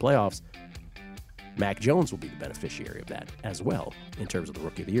make the playoffs, Mac Jones will be the beneficiary of that as well in terms of the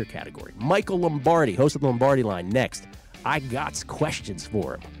Rookie of the Year category. Michael Lombardi, host of the Lombardi Line, next. I got questions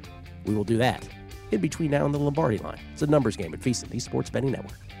for him. We will do that in between now and the Lombardi Line. It's a numbers game at VSiN, the Sports Betting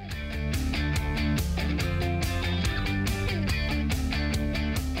Network.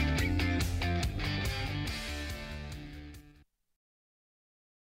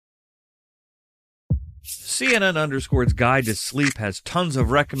 CNN Underscored's Guide to Sleep has tons of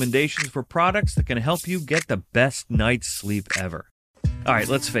recommendations for products that can help you get the best night's sleep ever. All right,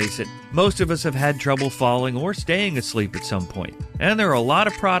 let's face it, most of us have had trouble falling or staying asleep at some point, and there are a lot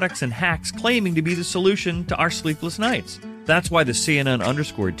of products and hacks claiming to be the solution to our sleepless nights. That's why the CNN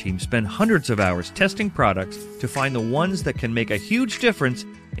Underscored team spend hundreds of hours testing products to find the ones that can make a huge difference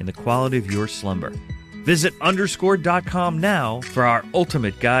in the quality of your slumber. Visit underscored.com now for our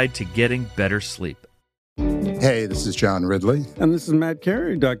ultimate guide to getting better sleep. Hey, this is John Ridley. And this is Matt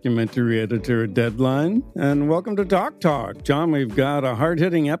Carey, documentary editor at Deadline. And welcome to Talk Talk. John, we've got a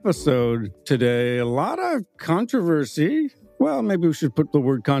hard-hitting episode today. A lot of controversy. Well, maybe we should put the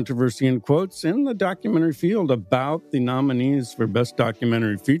word controversy in quotes in the documentary field about the nominees for Best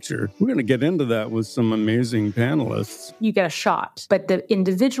Documentary Feature. We're going to get into that with some amazing panelists. You get a shot, but the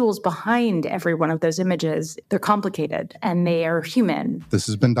individuals behind every one of those images, they're complicated and they are human. This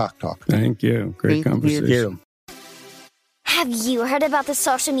has been Doc Talk. Thank you. Great conversation. Thank you. Have you heard about the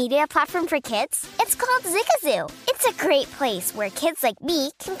social media platform for kids? It's called Zigazoo. It's a great place where kids like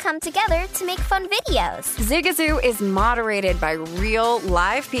me can come together to make fun videos. Zigazoo is moderated by real,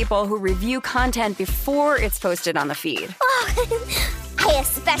 live people who review content before it's posted on the feed. Oh, I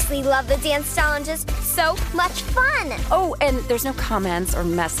especially love the dance challenges. So much fun. Oh, and there's no comments or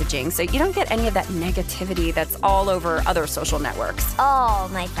messaging, so you don't get any of that negativity that's all over other social networks. All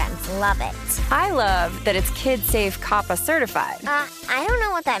my friends love it. I love that it's KidSafe COPPA certified. I don't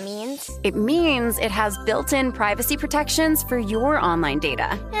know what that means. It means it has built-in privacy protections for your online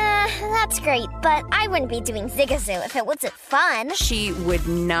data. That's great, but I wouldn't be doing Zigazoo if it wasn't fun. She would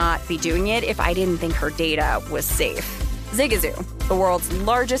not be doing it if I didn't think her data was safe. Zigazoo, the world's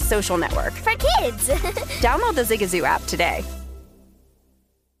largest social network. For kids. Download the Zigazoo app today.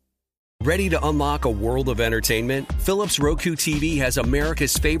 Ready to unlock a world of entertainment? Philips Roku TV has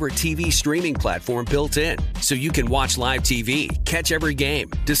America's favorite TV streaming platform built in. So you can watch live TV, catch every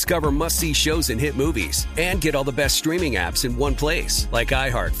game, discover must-see shows and hit movies, and get all the best streaming apps in one place, like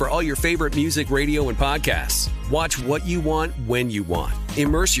iHeart for all your favorite music, radio, and podcasts. Watch what you want, when you want.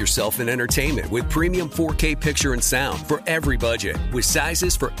 Immerse yourself in entertainment with premium 4K picture and sound for every budget, with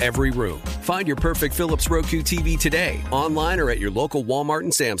sizes for every room. Find your perfect Philips Roku TV today, online or at your local Walmart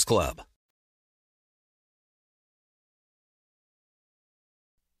and Sam's Club.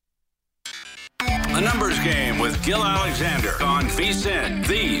 The Numbers Game with Gil Alexander on VSiN,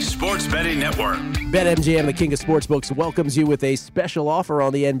 the Sports Betting Network. BetMGM, the king of sportsbooks, welcomes you with a special offer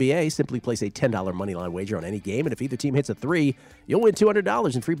on the NBA. Simply place a $10 moneyline wager on any game, and if either team hits a 3, you'll win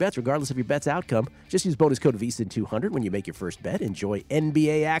 $200 in free bets regardless of your bet's outcome. Just use bonus code VSiN200 when you make your first bet. Enjoy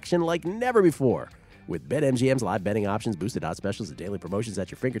NBA action like never before. With BetMGM's live betting options, boosted odds specials, and daily promotions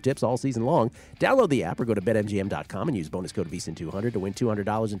at your fingertips all season long. Download the app or go to BetMGM.com and use bonus code VSiN200 to win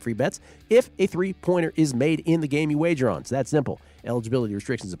 $200 in free bets if a three-pointer is made in the game you wager on. It's that simple. Eligibility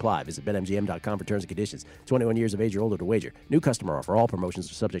restrictions apply. Visit BetMGM.com for terms and conditions. 21 years of age or older to wager. New customer offer. All promotions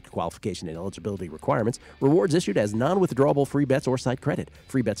are subject to qualification and eligibility requirements. Rewards issued as non-withdrawable free bets or site credit.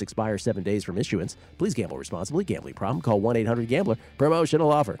 Free bets expire 7 days from issuance. Please gamble responsibly. Gambling problem? Call 1-800-GAMBLER.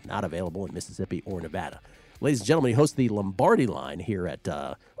 Promotional offer. Not available in Mississippi or Nevada. Ladies and gentlemen, he hosts the Lombardi Line here at...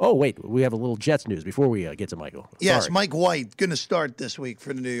 oh, wait. We have a little Jets news before we get to Michael. Yes, Sorry. Mike White going to start this week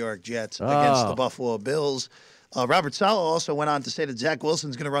for the New York Jets against the Buffalo Bills. Robert Saleh also went on to say that Zach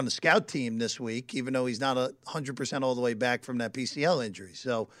Wilson's going to run the scout team this week, even though he's not 100% all the way back from that PCL injury.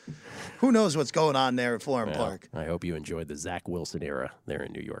 So who knows what's going on there at Florham Park. I hope you enjoyed the Zach Wilson era there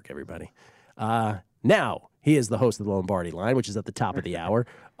in New York, everybody. Now, he is the host of the Lombardi Line, which is at the top of the hour.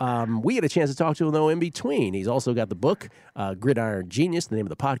 We had a chance to talk to him, though, in between. He's also got the book, Gridiron Genius. The name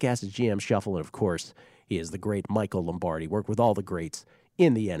of the podcast is GM Shuffle. And, of course, he is the great Michael Lombardi. Worked with all the greats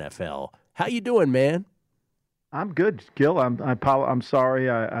in the NFL. How you doing, man? I'm good, Gil. I'm sorry.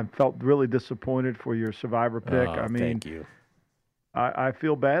 I felt really disappointed for your Survivor pick. Thank you. I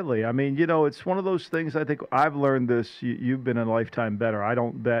feel badly. I mean, it's one of those things. I think I've learned this. You've been a lifetime bettor. I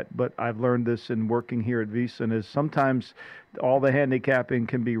don't bet, but I've learned this in working here at VSiN is sometimes all the handicapping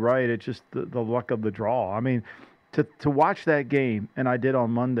can be right. It's just the luck of the draw. I mean, to watch that game, and I did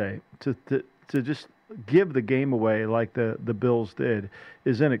on Monday, to just give the game away like the Bills did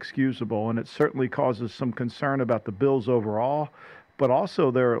is inexcusable, and it certainly causes some concern about the Bills overall, but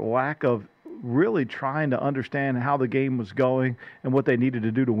also their lack of really trying to understand how the game was going and what they needed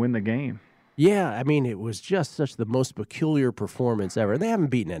to do to win the game. Yeah, I mean, it was just such the most peculiar performance ever. They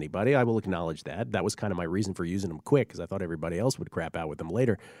haven't beaten anybody. I will acknowledge that. That was kind of my reason for using them quick, because I thought everybody else would crap out with them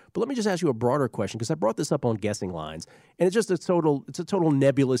later. But let me just ask you a broader question, because I brought this up on Guessing Lines, and it's just a total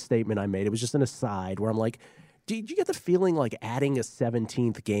nebulous statement I made. It was just an aside where I'm like, do you get the feeling like adding a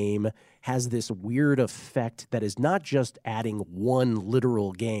 17th game has this weird effect that is not just adding one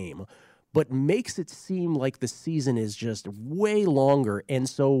literal game, but makes it seem like the season is just way longer, and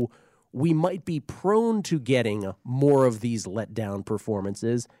so we might be prone to getting more of these letdown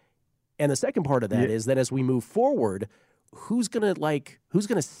performances? And the second part of that is that as we move forward, who's gonna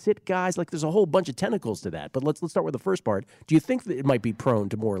sit guys? Like, there's a whole bunch of tentacles to that. But let's start with the first part. Do you think that it might be prone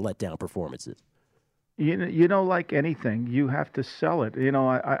to more letdown performances? Like anything, you have to sell it.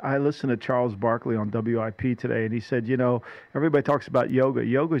 I listened to Charles Barkley on WIP today, and he said, everybody talks about yoga.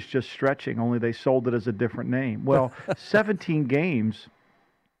 Yoga's just stretching, only they sold it as a different name. Well, 17 games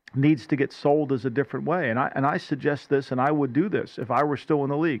needs to get sold as a different way. And I suggest this, and I would do this if I were still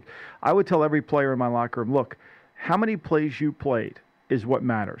in the league. I would tell every player in my locker room, look, how many plays you played is what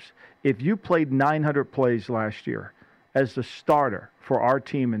matters. If you played 900 plays last year as the starter for our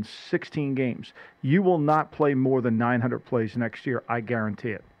team in 16 games, you will not play more than 900 plays next year. I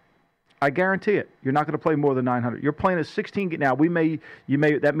guarantee it. I guarantee it. You're not going to play more than 900. You're playing a 16 game. Now,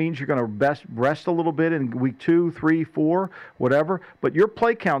 that means you're going to rest a little bit in week 2, 3, 4, whatever. But your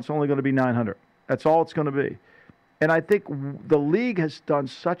play count's only going to be 900. That's all it's going to be. And I think the league has done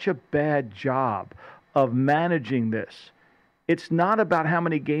such a bad job of managing this. It's not about how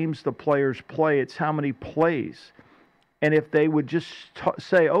many games the players play. It's how many plays. And if they would just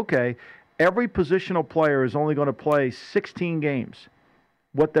say, okay, every positional player is only going to play 16 games,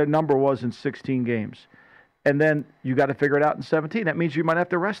 what their number was in 16 games. And then you got to figure it out in 17. That means you might have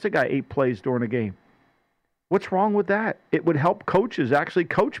to rest a guy 8 plays during a game. What's wrong with that? It would help coaches actually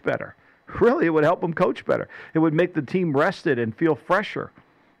coach better. Really, it would help them coach better. It would make the team rested and feel fresher.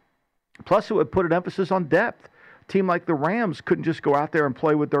 Plus, it would put an emphasis on depth. A team like the Rams couldn't just go out there and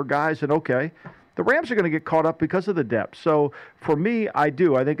play with their guys and, okay, the Rams are going to get caught up because of the depth. So for me, I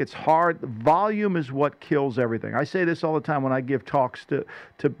think it's hard. Volume is what kills everything. I say this all the time when I give talks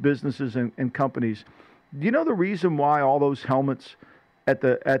to businesses and companies. Do you know the reason why all those helmets at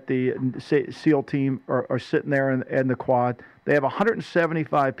the SEAL team are sitting there in the quad? They have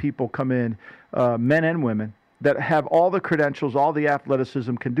 175 people come in, men and women, that have all the credentials, all the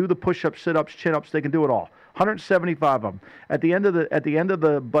athleticism, can do the push-ups, sit-ups, chin-ups. They can do it all. 175 of them. At the end of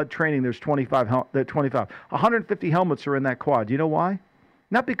the Bud training, there's 25. 150 helmets are in that quad. You know why?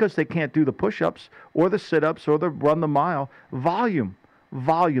 Not because they can't do the push-ups or the sit-ups or the run the mile. Volume.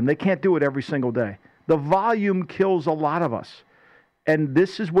 They can't do it every single day. The volume kills a lot of us. And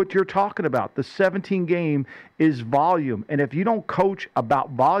this is what you're talking about. The 17 game is volume. And if you don't coach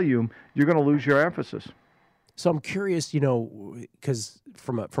about volume, you're going to lose your emphasis. So I'm curious, because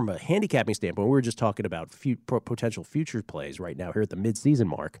from a handicapping standpoint, we were just talking about potential future plays right now here at the midseason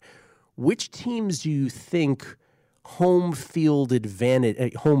mark. Which teams do you think home field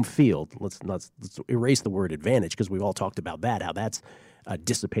advantage? Let's erase the word advantage because we've all talked about that, how that's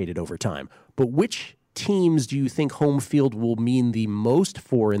dissipated over time. But which teams do you think home field will mean the most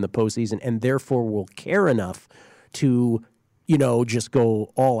for in the postseason, and therefore will care enough to just go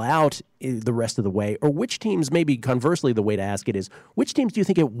all out the rest of the way? Or which teams, maybe conversely, the way to ask it is, which teams do you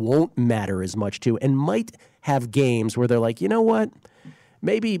think it won't matter as much to and might have games where they're like, you know what,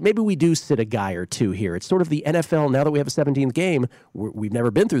 maybe we do sit a guy or two here. It's sort of the NFL, now that we have a 17th game, we've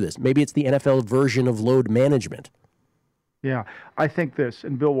never been through this. Maybe it's the NFL version of load management. Yeah, I think this,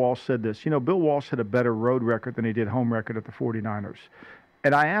 and Bill Walsh said this. Bill Walsh had a better road record than he did home record at the 49ers.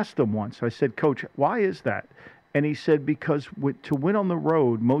 And I asked him once, I said, Coach, why is that? And he said, because to win on the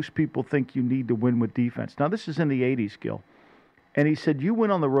road, most people think you need to win with defense. Now, this is in the 80s, Gil. And he said, you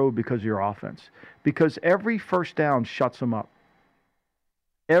win on the road because of your offense. Because every first down shuts them up.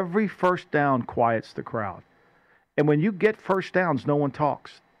 Every first down quiets the crowd. And when you get first downs, no one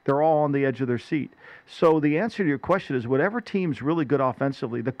talks. They're all on the edge of their seat. So the answer to your question is whatever team's really good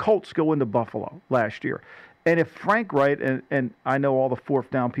offensively, the Colts go into Buffalo last year. And if Frank Wright, and I know all the fourth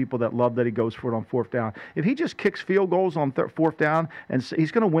down people that love that he goes for it on fourth down, if he just kicks field goals on fourth down, and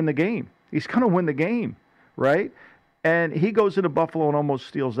he's going to win the game. He's going to win the game, right? And he goes into Buffalo and almost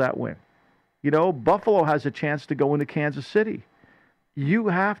steals that win. Buffalo has a chance to go into Kansas City. You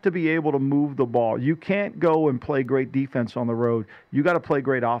have to be able to move the ball. You can't go and play great defense on the road. You got to play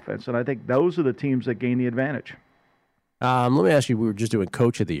great offense. And I think those are the teams that gain the advantage. Let me ask you, we were just doing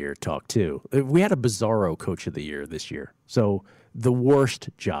Coach of the Year talk, too. We had a bizarro Coach of the Year this year. So the worst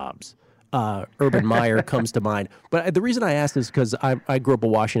jobs. Urban Meyer comes to mind. But the reason I asked is because I grew up a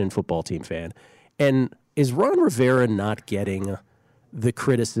Washington football team fan. And is Ron Rivera not getting the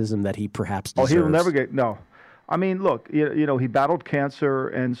criticism that he perhaps deserves? Oh, he'll never get, no. I mean, look, he battled cancer,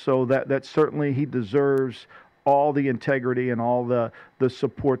 and so that certainly he deserves all the integrity and all the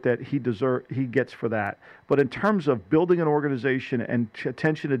support that he gets for that. But in terms of building an organization and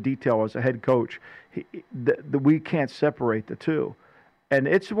attention to detail as a head coach, we can't separate the two. And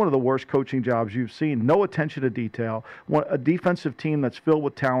it's one of the worst coaching jobs you've seen. No attention to detail. A defensive team that's filled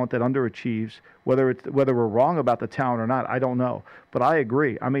with talent that underachieves. Whether we're wrong about the talent or not, I don't know. But I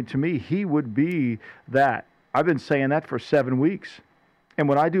agree. I mean, to me, he would be that. I've been saying that for 7 weeks. And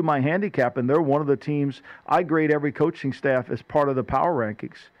when I do my handicap, and they're one of the teams, I grade every coaching staff as part of the power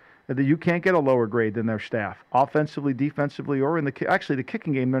rankings. You can't get a lower grade than their staff, offensively, defensively, or in the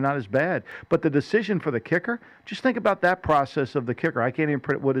kicking game, they're not as bad. But the decision for the kicker, just think about that process of the kicker. I can't even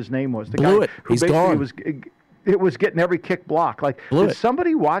predict what his name was. The guy who He's gone. It was getting every kick block. Did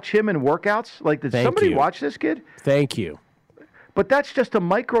somebody watch him in workouts? Did somebody watch this kid? Thank you. But that's just a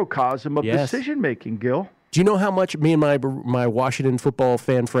microcosm of decision-making, Gil. Do you know how much me and my Washington football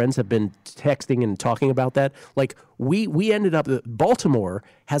fan friends have been texting and talking about that? We ended up, Baltimore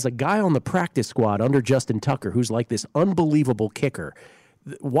has a guy on the practice squad under Justin Tucker who's like this unbelievable kicker.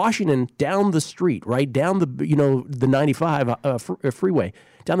 Washington down the street, right down the 95 freeway,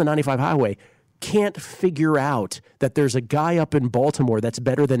 down the 95 highway, can't figure out that there's a guy up in Baltimore that's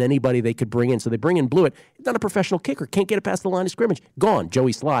better than anybody they could bring in. So they bring in Blewett. He's not a professional kicker. Can't get it past the line of scrimmage. Gone.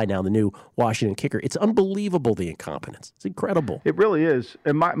 Joey Sly, now the new Washington kicker. It's unbelievable, the incompetence. It's incredible. It really is.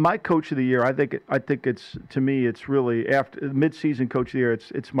 And my coach of the year, I think it's, to me, it's really, after midseason coach of the year,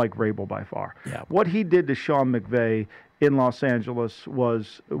 it's Mike Vrabel by far. Yeah. What he did to Sean McVay in Los Angeles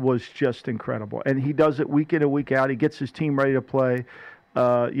was just incredible. And he does it week in and week out. He gets his team ready to play.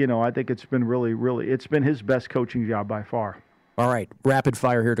 I think it's been it's been his best coaching job by far. All right, rapid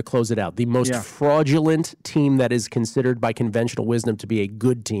fire here to close it out. The most fraudulent team that is considered by conventional wisdom to be a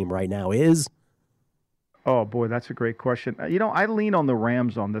good team right now is? Oh, boy, that's a great question. I lean on the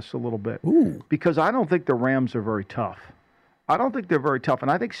Rams on this a little bit. Ooh. Because I don't think the Rams are very tough. I don't think they're very tough. And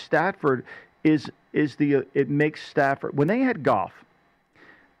I think Stafford it makes Stafford, when they had Goff,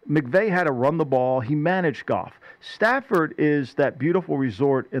 McVay had to run the ball. He managed Goff. Stafford is that beautiful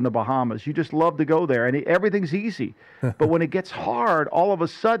resort in the Bahamas. You just love to go there, and everything's easy. But when it gets hard, all of a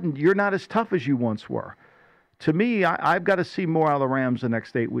sudden, you're not as tough as you once were. To me, I've got to see more out of the Rams the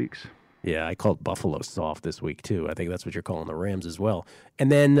next 8 weeks. Yeah, I called Buffalo soft this week, too. I think that's what you're calling the Rams as well.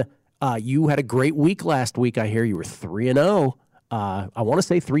 And then you had a great week last week. I hear you were 3-0. I want to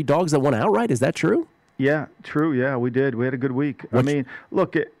say 3 dogs that won outright. Is that true? Yeah, true. Yeah, we did. We had a good week. I mean,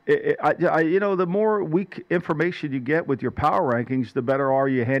 look, the more weak information you get with your power rankings, the better are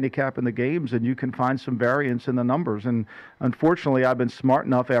you handicapping the games, and you can find some variance in the numbers. And unfortunately, I've been smart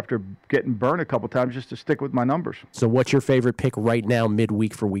enough after getting burned a couple times just to stick with my numbers. So what's your favorite pick right now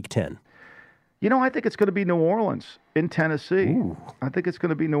midweek for Week 10? I think it's going to be New Orleans in Tennessee. Ooh. I think it's going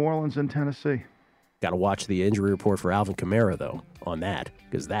to be New Orleans in Tennessee. Got to watch the injury report for Alvin Kamara, though, on that,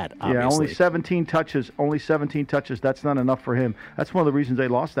 because that obviously... Yeah, only 17 touches. Only 17 touches. That's not enough for him. That's one of the reasons they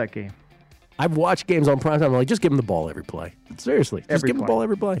lost that game. I've watched games on primetime. I'm like, just give him the ball every play. Seriously, just give him the ball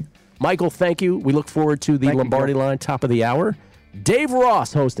every play. Michael, thank you. We look forward to the Lombardi Line top of the hour. Dave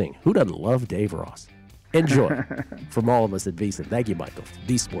Ross hosting. Who doesn't love Dave Ross? Enjoy. From all of us at VSiN. Thank you, Michael.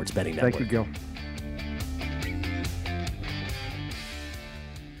 The Sports Betting Network. Thank you, Gil.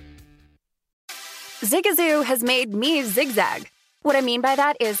 Zigazoo has made me zigzag. What I mean by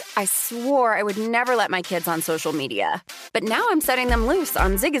that is I swore I would never let my kids on social media. But now I'm setting them loose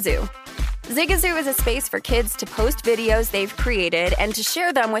on Zigazoo. Zigazoo is a space for kids to post videos they've created and to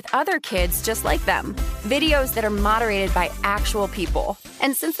share them with other kids just like them. Videos that are moderated by actual people.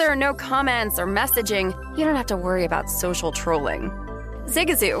 And since there are no comments or messaging, you don't have to worry about social trolling.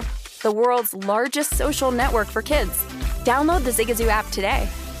 Zigazoo, the world's largest social network for kids. Download the Zigazoo app today.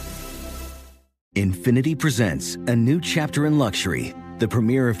 Infiniti presents a new chapter in luxury, the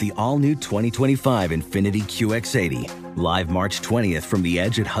premiere of the all-new 2025 Infiniti QX80, live March 20th from the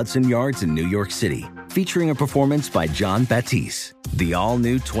Edge at Hudson Yards in New York City, featuring a performance by John Batiste. The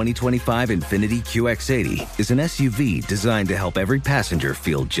all-new 2025 Infiniti QX80 is an SUV designed to help every passenger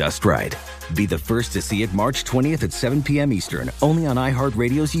feel just right. Be the first to see it March 20th at 7 p.m. Eastern, only on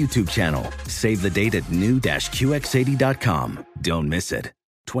iHeartRadio's YouTube channel. Save the date at new-QX80.com. Don't miss it.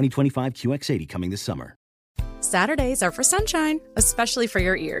 2025 QX80 coming this summer. Saturdays are for sunshine, especially for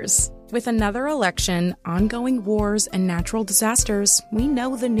your ears. With another election, ongoing wars, and natural disasters, we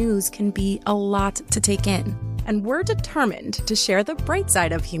know the news can be a lot to take in. And we're determined to share the bright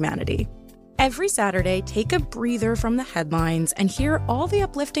side of humanity. Every Saturday, take a breather from the headlines and hear all the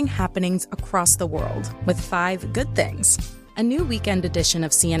uplifting happenings across the world with 5 Good Things, a new weekend edition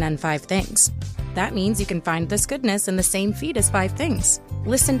of CNN 5 Things. That means you can find this goodness in the same feed as 5 Things.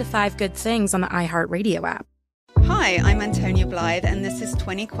 Listen to 5 Good Things on the iHeartRadio app. Hi, I'm Antonia Blythe, and this is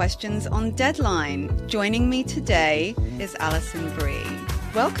 20 Questions on Deadline. Joining me today is Alison Brie.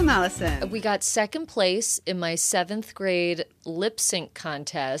 Welcome, Alison. We got second place in my 7th grade lip sync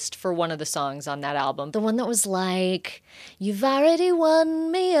contest for one of the songs on that album. The one that was like, "You've already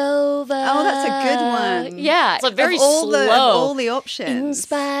won me over." Oh, that's a good one. Yeah. It's like very slow. Of all the options. In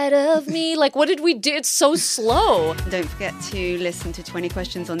spite of me. Like, what did we do? It's so slow. Don't forget to listen to 20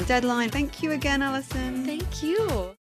 Questions on Deadline. Thank you again, Alison. Thank you.